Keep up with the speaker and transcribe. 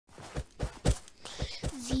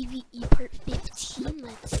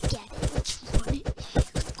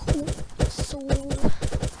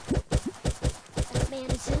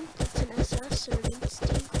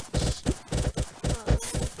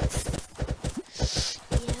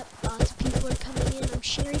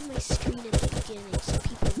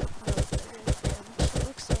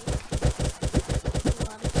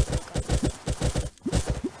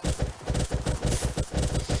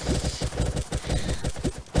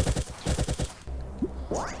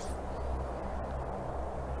Oh,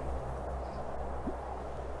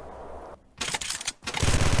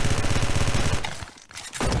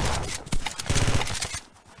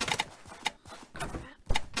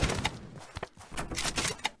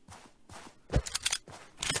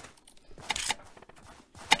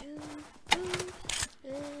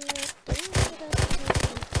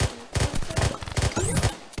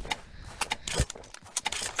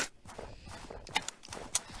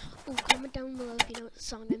 comment down below if you know what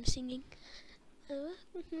song I'm singing. Yeah,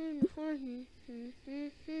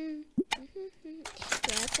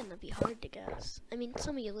 that's gonna be hard to guess. I mean,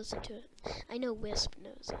 some of you listen to it. I know Wisp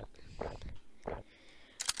knows it.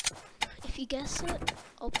 If you guess it,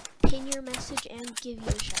 I'll pin your message and give you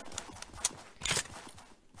a shout out.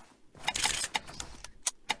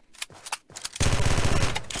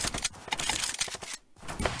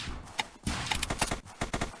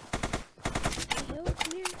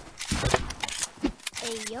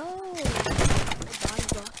 Hey yo, my body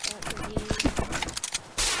blocked that grenade.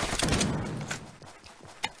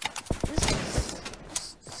 This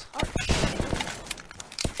is harsh. I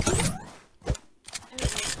don't know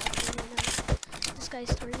what's happening right now. This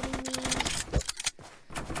guy's targeting me,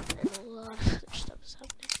 and a lot of other stuff is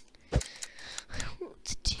happening. I don't know what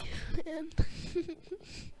to do, man.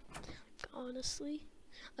 Honestly.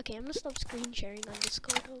 Okay, I'm gonna stop screen sharing on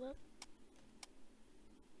Discord, hold up.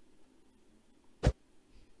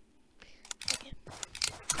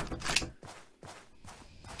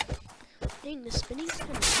 Dang, the spinning's kind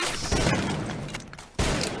of nice.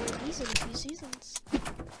 These in a few seasons.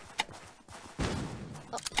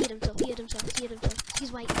 Oh, he hit himself, he hit himself, he hit himself.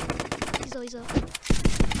 He's white. He's low, he's low. I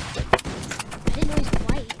didn't know he's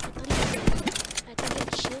white. I thought he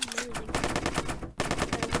had shield and everything.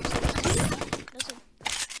 Doesn't.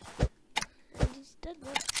 And he's dead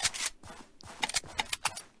now.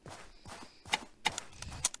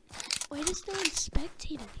 Why does no one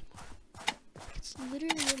spectate anymore? It's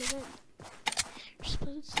literally an event. You're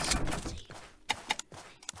supposed to spectate.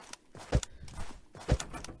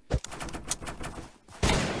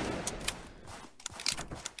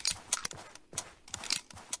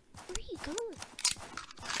 Where are you going?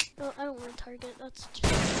 No, I don't want to target. That's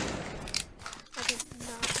just... I did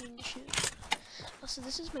not mean to shoot. Also,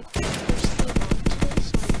 this is my first game on today,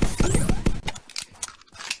 so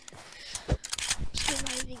I'm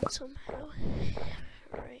surviving somehow.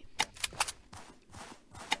 Alright.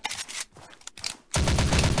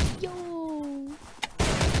 Yo!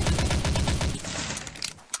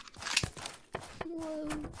 Whoa.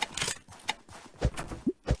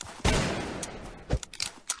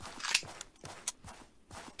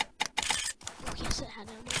 Oh, yes, it had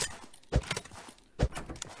ammo.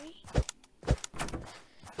 Okay.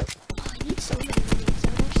 Oh, I need so many grenades.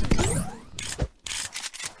 That would actually be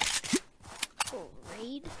cool. Oh,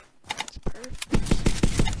 raid? That's perfect.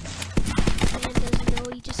 Man doesn't know,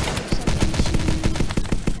 he just got himself into.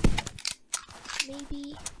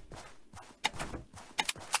 Maybe.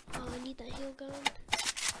 Oh, I need that heal gun.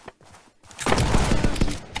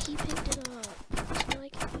 He picked it up. So now I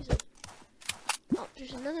can use it. Oh,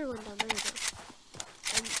 there's another one down there though.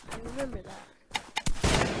 I remember that.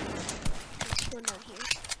 There's one down here.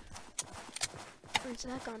 Where's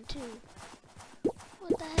that gone too?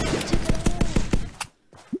 What the heck? He took it all.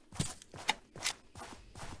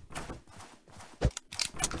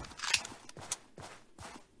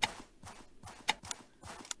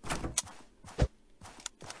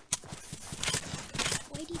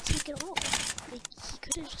 Why'd he take it all? Like, he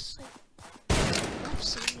could have just, like, left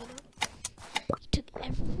some, you know? He took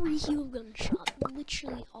every heal gun shot,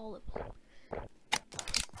 literally all of them.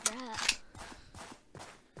 That.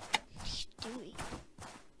 What are you doing?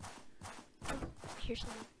 Oh, here's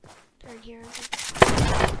someone. They're in here, I think.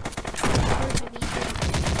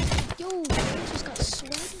 Yo, I just got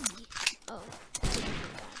sweaty. Oh, that's a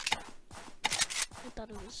different guy. I thought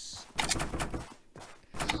it was...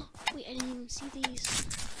 Wait, I didn't even see these.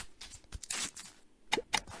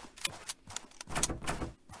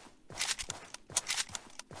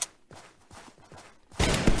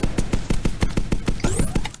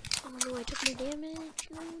 Oh no, I took my damage.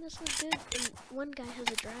 No, that's not good. And one guy has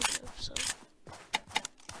a drag move, so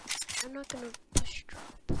I'm not gonna push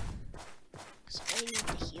drop. Because I need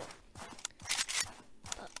to heal.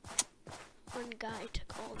 But one guy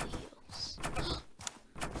took all the heals.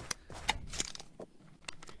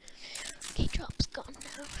 Okay, drop's gone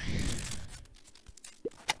now.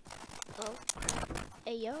 Oh crap.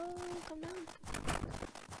 Hey yo, come down.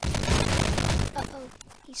 Uh-oh,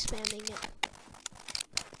 he's spamming it.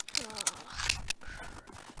 Oh, crap.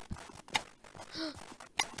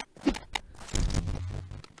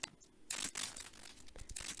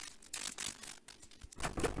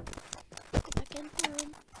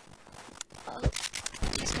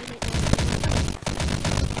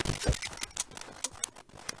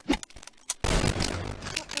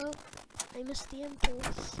 I missed the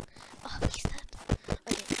impulse. Oh, he's dead.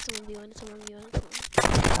 Okay, it's a 1v1, it's a 1v1, it's a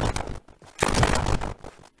 1v1.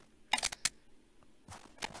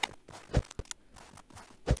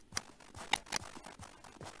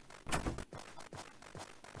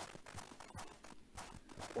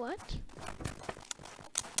 What?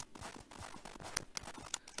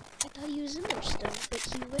 I thought he was in there still, but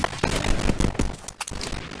he went.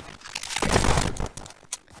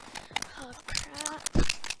 Oh crap.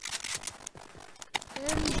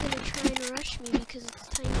 And he's gonna try and rush me because it's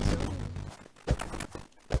tiny zone.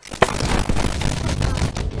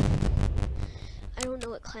 I don't know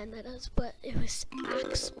what clan that is, but it was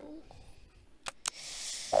Axel.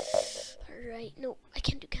 Alright, no, I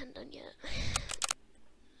can't do countdown yet.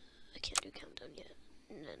 I can't do countdown yet.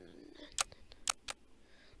 No.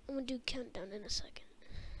 I'm gonna do countdown in a second.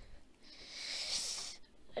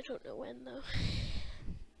 I don't know when though.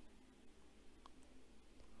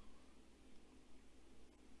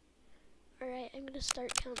 Alright, I'm gonna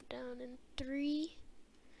start countdown in 3,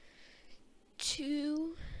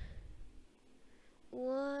 2,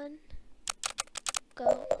 1,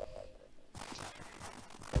 go.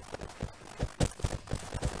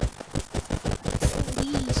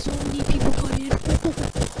 So many people got in.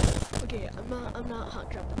 Okay, I'm not hot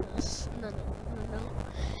dropping this. No.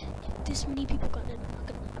 If this many people got in,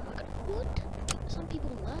 I'm not gonna, what? Some people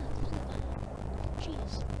left.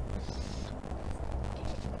 Jeez.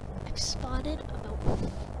 I've spotted about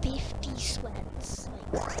 50 sweats.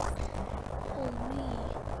 Like, holy.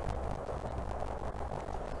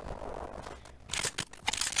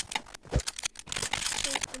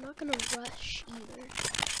 So I'm not gonna rush either,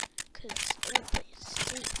 cause I wanna play it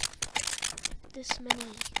safe. If this many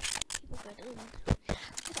people got in, I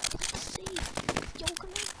gotta play it safe. Yo, come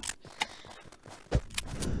on.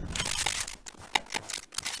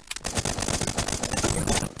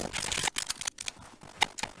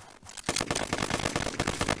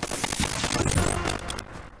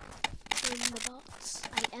 The bots.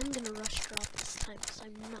 I am gonna rush drop this time because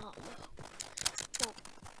I'm not low. Well,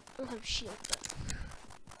 I don't have shield, but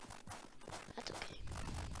that's okay.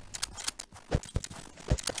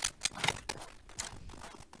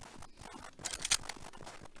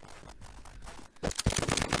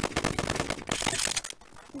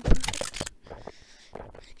 Ooh, perfect.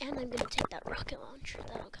 And I'm gonna take that rocket launcher.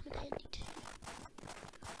 That'll come in handy too.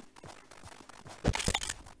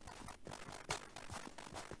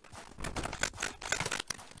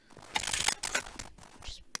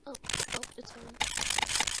 Oh, it's gone.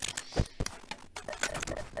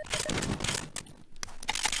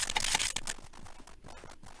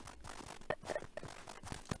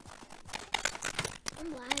 I'm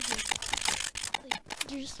lagging. Like,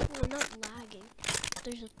 we're not lagging.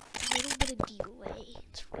 There's a little bit of delay.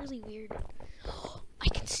 It's really weird. I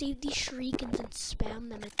can save these shurikens and spam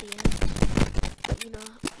them at the end. You know,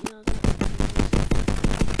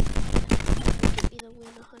 give me the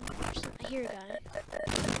win 100%. I hear a guy.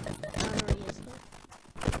 I don't know where he is though.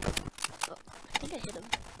 Oh, I think I hit him.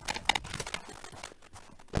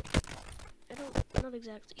 I'm not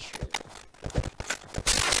exactly sure though.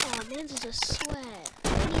 Oh, man's is a sweat.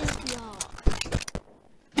 And he has the op.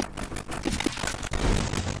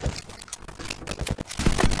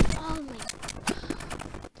 Oh my.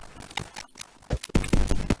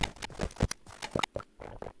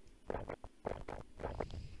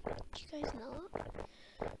 Do you guys know it?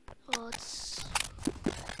 Oh, it's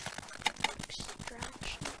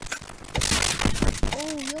extraction.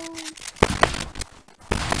 Oh, yo.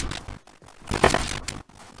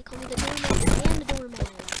 They call me the doorman and the doorman.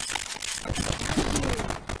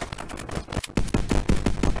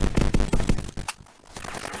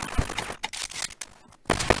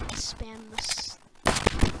 Spam this.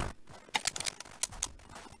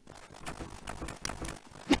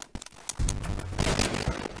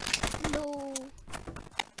 No.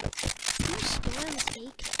 Who spams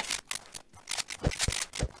AK?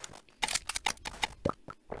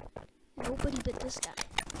 Nobody but this guy.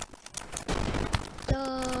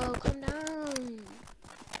 Duh, calm down.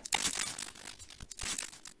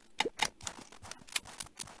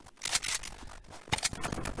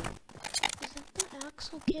 Is that the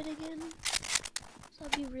Axel kid again? So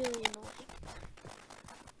that'd be really annoying.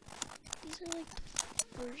 These are like the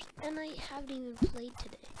first, and I haven't even played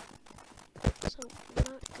today. So,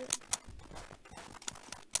 not good.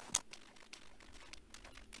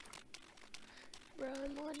 Bro,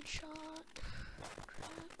 I'm one shot.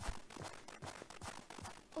 Crap.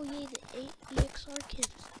 Oh yay, the EXR kid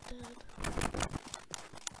is dead.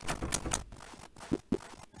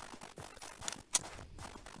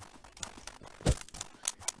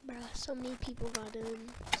 Bruh, so many people got in.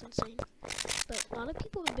 It's insane. lot of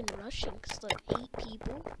people have been rushing because like 8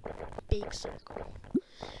 people, big circle.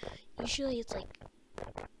 Usually it's like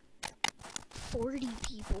 40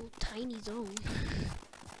 people, tiny zone.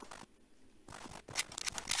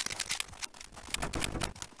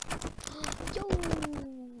 Yo,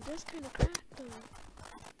 that's kind of cracked though.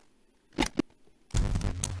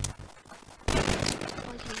 Oh,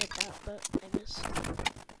 I can hit that, but I missed.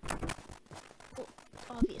 Well,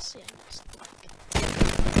 obviously I missed.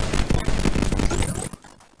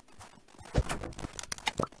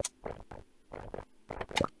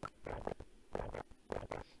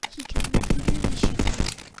 He can literally shoot me.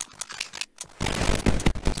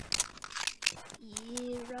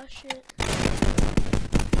 Yeah, rush it.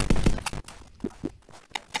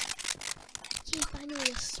 Yeah,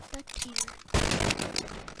 finally a spectator.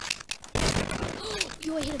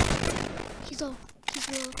 Yo, I hit him. He's low. He's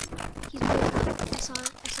low. He's low. I saw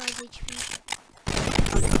his HP.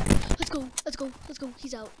 Let's go. Let's go. Let's go.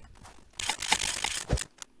 He's out.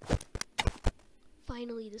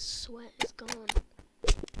 Finally, the sweat is gone.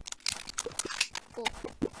 Well,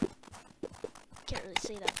 can't really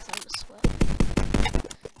say that because I'm a sweat.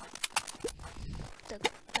 The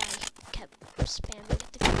guy kept spamming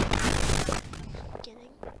at the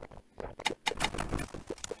beginning.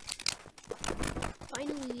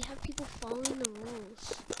 Finally, we have people following the rules.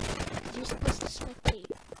 You're supposed to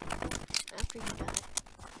spectate after you die.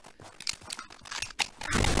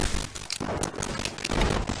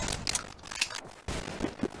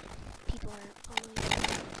 People aren't following.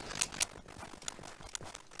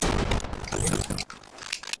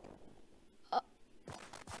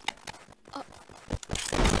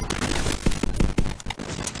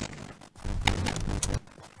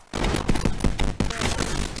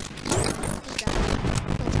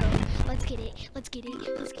 Let's get it. Let's get it.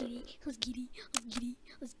 Let's get it. Let's get it. Let's get it.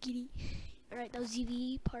 Let's get it. Alright, that was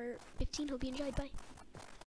ZV part 15. Hope you enjoyed. Bye.